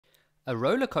A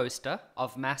roller coaster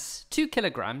of mass 2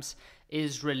 kilograms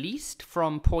is released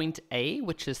from point A,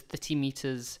 which is 30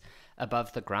 meters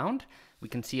above the ground. We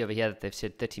can see over here that they've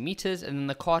said 30 meters, and then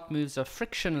the cart moves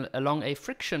along a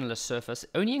frictionless surface.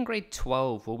 Only in grade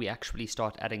 12 will we actually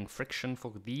start adding friction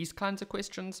for these kinds of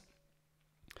questions.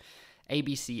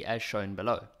 ABC as shown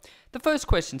below. The first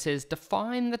question says,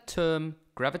 define the term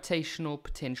gravitational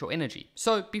potential energy.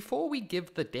 So before we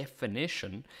give the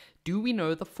definition, do we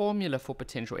know the formula for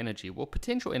potential energy? Well,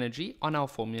 potential energy on our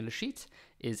formula sheet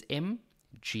is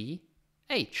mgh,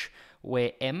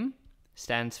 where m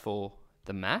stands for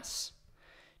the mass,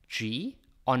 g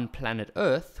on planet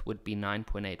Earth would be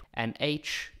 9.8, and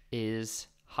h is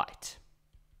height.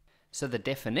 So the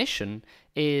definition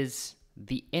is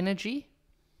the energy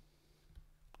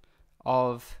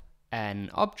of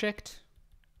an object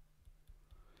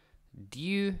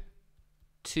due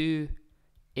to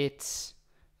its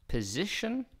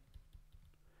position,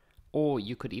 or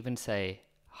you could even say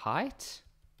height,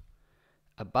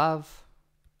 above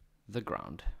the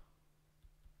ground.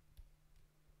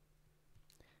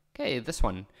 Okay, this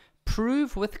one.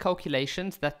 Prove with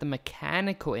calculations that the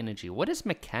mechanical energy. What is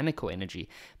mechanical energy?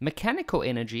 Mechanical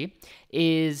energy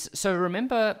is, so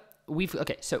remember,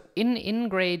 so in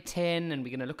grade 10, and we're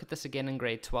going to look at this again in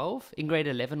grade 12. In grade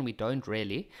 11, we don't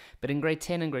really, but in grade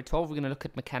 10 and grade 12, we're going to look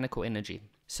at mechanical energy.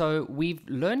 So we've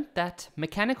learned that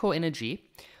mechanical energy,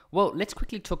 well, let's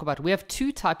quickly talk about, we have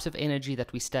two types of energy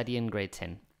that we study in grade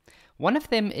 10. One of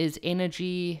them is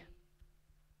energy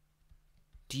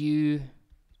due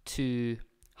to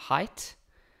height,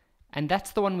 and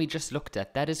that's the one we just looked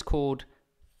at. That is called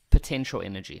potential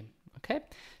energy. Okay,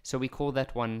 so we call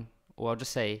that one, or I'll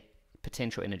just say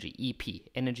potential energy,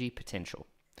 EP, energy potential.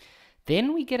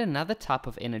 Then we get another type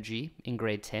of energy in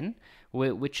grade 10,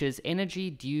 which is energy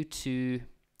due to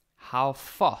how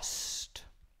fast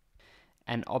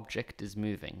an object is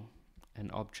moving. An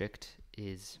object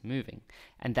is moving,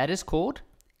 and that is called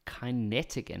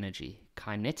kinetic energy.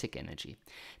 Kinetic energy.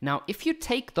 Now, if you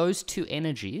take those two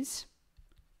energies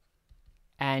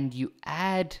and you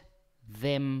add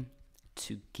them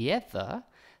together,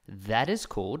 that is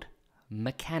called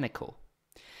mechanical.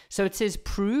 So it says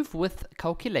prove with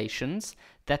calculations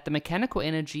that the mechanical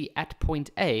energy at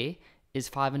point A is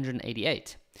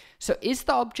 588. So is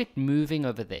the object moving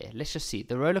over there? Let's just see.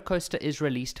 The roller coaster is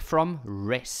released from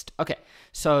rest. Okay,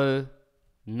 so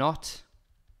not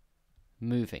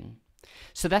moving.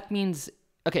 So that means,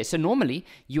 okay, so normally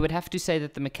you would have to say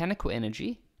that the mechanical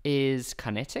energy is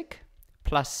kinetic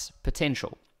plus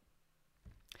potential.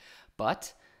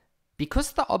 But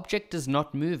because the object is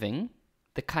not moving,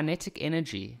 the kinetic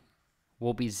energy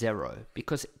will be 0,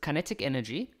 because kinetic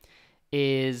energy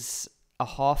is a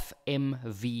half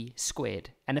mv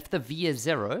squared. And if the v is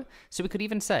 0, so we could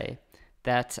even say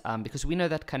that, because we know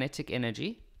that kinetic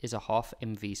energy is a half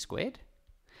mv squared,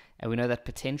 and we know that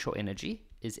potential energy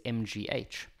is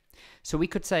mgh. So we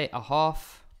could say a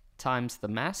half times the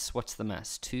mass. What's the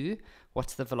mass? 2.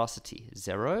 What's the velocity?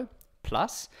 0.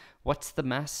 Plus, what's the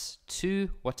mass?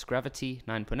 2. What's gravity?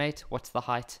 9.8. What's the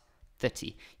height?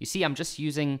 30. You see, I'm just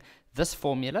using this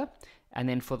formula, and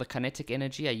then for the kinetic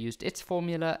energy, I used its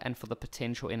formula, and for the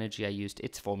potential energy, I used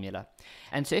its formula.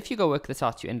 And so if you go work this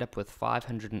out, you end up with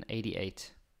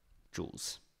 588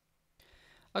 joules.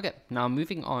 Okay, now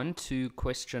moving on to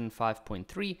question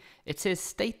 5.3, it says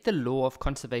state the law of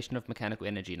conservation of mechanical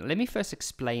energy. Now, let me first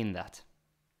explain that.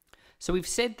 So we've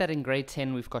said that in grade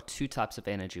 10 we've got two types of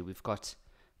energy. We've got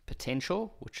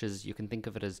potential, which is, you can think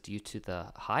of it as due to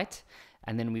the height,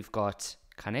 and then we've got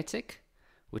kinetic,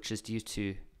 which is due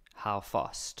to how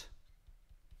fast.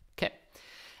 Okay,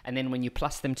 and then when you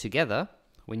plus them together,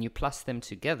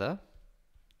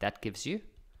 that gives you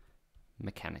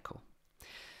mechanical.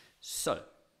 So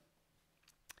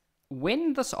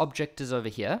when this object is over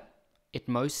here,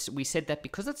 we said that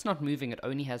because it's not moving, it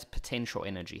only has potential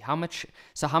energy. How much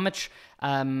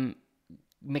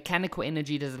mechanical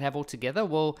energy does it have altogether?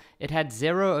 Well, it had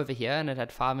 0 over here and it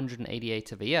had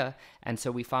 588 over here, and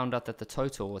so we found out that the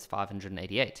total was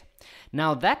 588.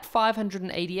 Now that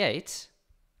 588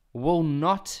 will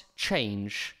not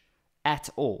change at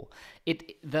all.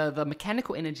 The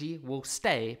mechanical energy will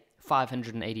stay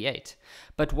 588.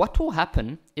 But what will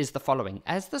happen is the following.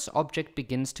 As this object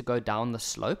begins to go down the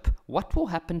slope, what will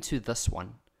happen to this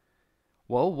one?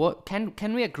 Well,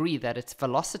 can we agree that its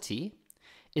velocity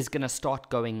is going to start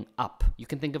going up? You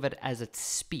can think of it as its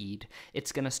speed.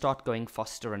 It's going to start going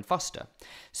faster and faster.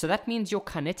 So that means your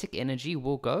kinetic energy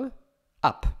will go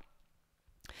up.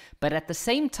 But at the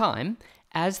same time,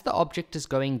 as the object is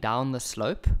going down the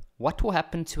slope, what will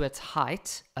happen to its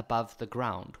height above the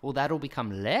ground? Well, that'll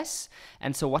become less.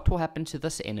 And so what will happen to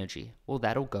this energy? Well,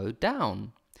 that'll go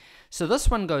down. So this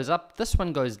one goes up, this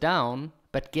one goes down,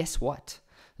 but guess what?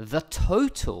 The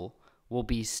total will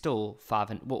be still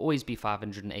will always be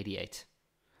 588.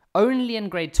 Only in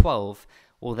grade 12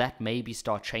 will that maybe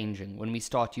start changing when we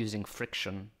start using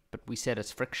friction, but we said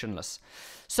it's frictionless.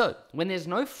 So when there's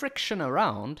no friction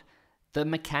around, the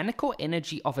mechanical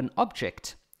energy of an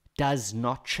object does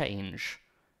not change.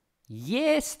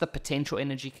 Yes, the potential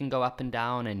energy can go up and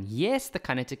down, and yes, the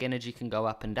kinetic energy can go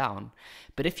up and down.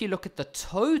 But if you look at the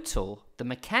total, the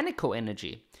mechanical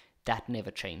energy, that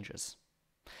never changes.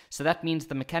 So that means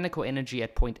the mechanical energy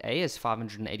at point A is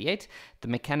 588. The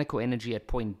mechanical energy at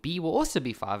point B will also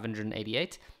be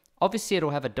 588. Obviously, it'll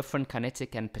have a different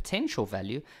kinetic and potential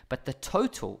value, but the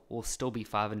total will still be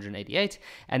 588.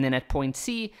 And then at point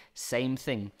C, same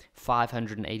thing,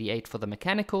 588 for the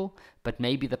mechanical, but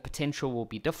maybe the potential will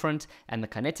be different and the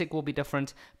kinetic will be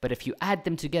different. But if you add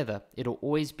them together, it'll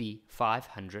always be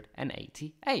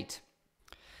 588.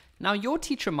 Now, your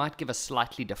teacher might give a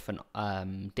slightly different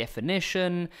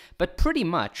definition, but pretty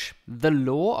much the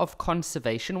law of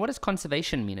conservation. What does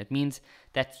conservation mean? It means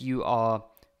that you are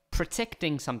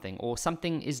protecting something, or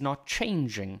something is not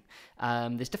changing.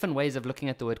 There's different ways of looking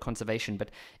at the word conservation,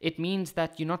 but it means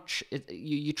that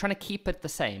you're trying to keep it the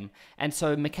same. And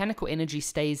so mechanical energy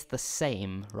stays the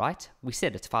same, right? We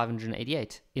said it's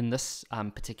 588 in this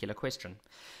particular question.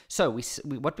 So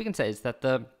what we can say is that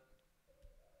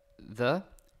the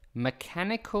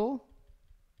mechanical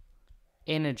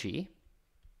energy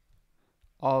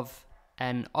of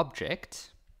an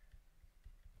object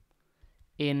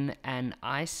in an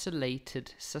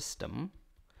isolated system.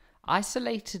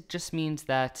 Isolated just means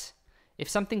that if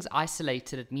something's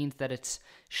isolated, it means that it's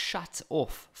shut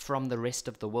off from the rest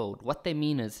of the world. What they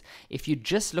mean is, if you're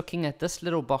just looking at this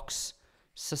little box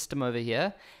system over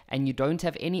here, and you don't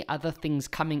have any other things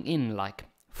coming in, like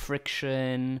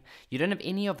friction, you don't have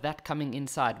any of that coming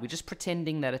inside. We're just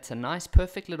pretending that it's a nice,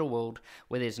 perfect little world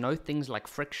where there's no things like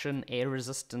friction, air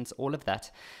resistance, all of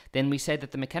that. Then we say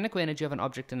that the mechanical energy of an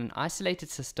object in an isolated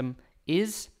system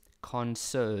is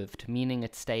conserved, meaning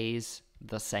it stays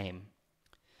the same.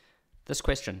 This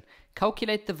question,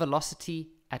 calculate the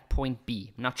velocity at point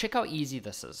B. Now check how easy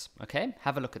this is, okay?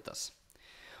 Have a look at this.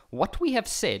 What we have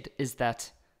said is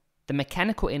that the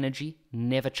mechanical energy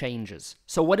never changes.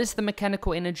 So what is the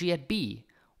mechanical energy at B?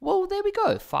 Well, there we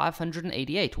go,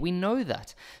 588. We know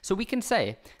that. So we can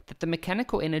say that the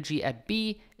mechanical energy at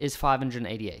B is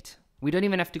 588. We don't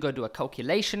even have to go do a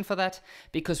calculation for that,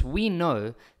 because we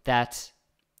know that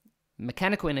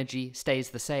mechanical energy stays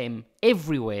the same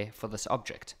everywhere for this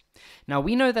object. Now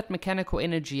we know that mechanical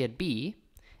energy at B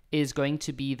is going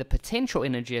to be the potential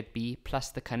energy at B plus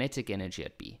the kinetic energy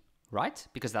at B. Right?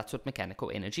 Because that's what mechanical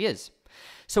energy is.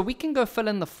 So we can go fill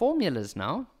in the formulas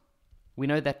now. We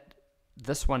know that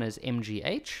this one is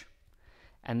mgh,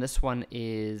 and this one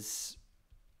is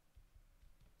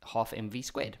half mv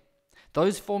squared.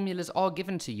 Those formulas are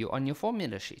given to you on your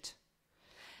formula sheet.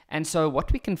 And so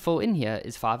what we can fill in here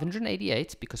is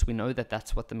 588, because we know that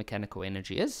that's what the mechanical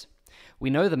energy is. We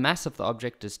know the mass of the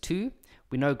object is 2.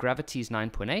 We know gravity is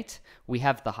 9.8. We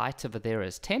have the height over there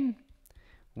as 10.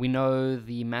 We know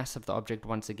the mass of the object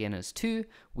once again is 2.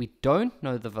 We don't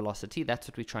know the velocity. That's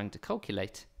what we're trying to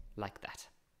calculate, like that.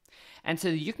 And so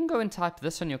you can go and type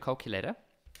this on your calculator,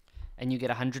 and you get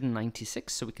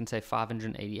 196. So we can say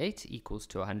 588 equals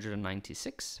to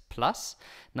 196 plus.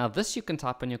 Now this you can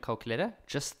type on your calculator,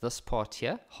 just this part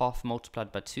here, half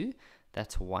multiplied by 2,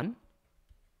 that's 1.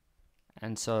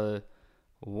 And so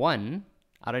 1,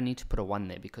 I don't need to put a 1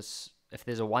 there, because if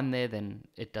there's a 1 there, then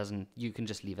it doesn't, you can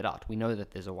just leave it out. We know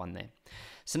that there's a 1 there.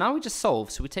 So now we just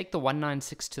solve. So we take the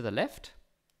 196 to the left.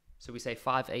 So we say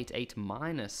 588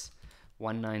 minus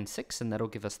 196, and that'll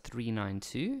give us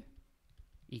 392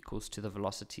 equals to the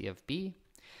velocity of B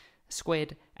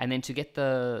squared. And then to get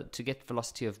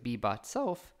velocity of B by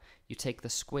itself, you take the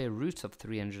square root of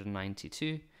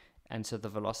 392. And so the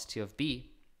velocity of B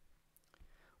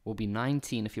will be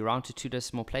 19. If you round to 2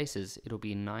 decimal places, it'll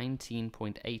be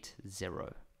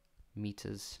 19.80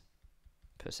 meters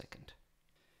per second.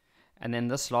 And then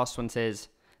this last one says,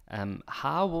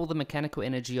 how will the mechanical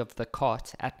energy of the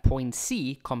cart at point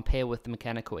C compare with the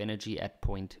mechanical energy at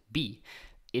point B?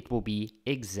 It will be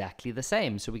exactly the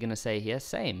same. So we're going to say here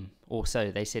same. Or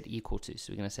so they said equal to.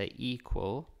 So we're going to say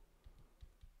equal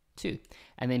to.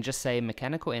 And then just say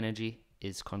mechanical energy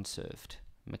is conserved.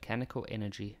 Mechanical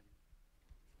energy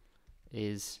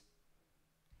is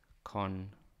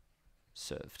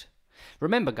conserved.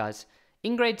 Remember, guys,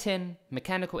 In grade 10,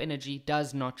 mechanical energy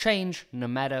does not change no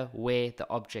matter where the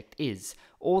object is.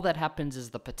 All that happens is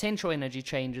the potential energy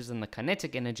changes and the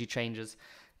kinetic energy changes.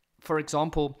 For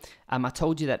example, I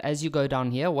told you that as you go down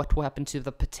here, what will happen to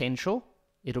the potential?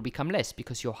 It'll become less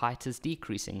because your height is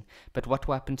decreasing. But what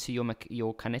will happen to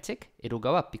your kinetic? It'll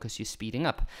go up because you're speeding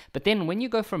up. But then when you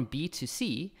go from B to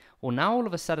C, well, now all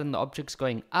of a sudden the object's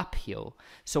going uphill.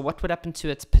 So what would happen to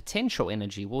its potential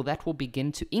energy? Well, that will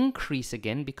begin to increase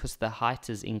again because the height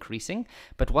is increasing.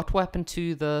 But what will happen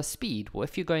to the speed? Well,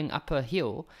 if you're going up a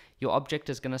hill, your object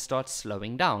is going to start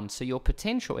slowing down. So your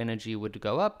potential energy would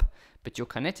go up, but your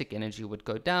kinetic energy would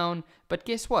go down. But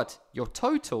guess what? Your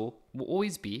total will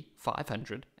always be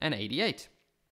 588.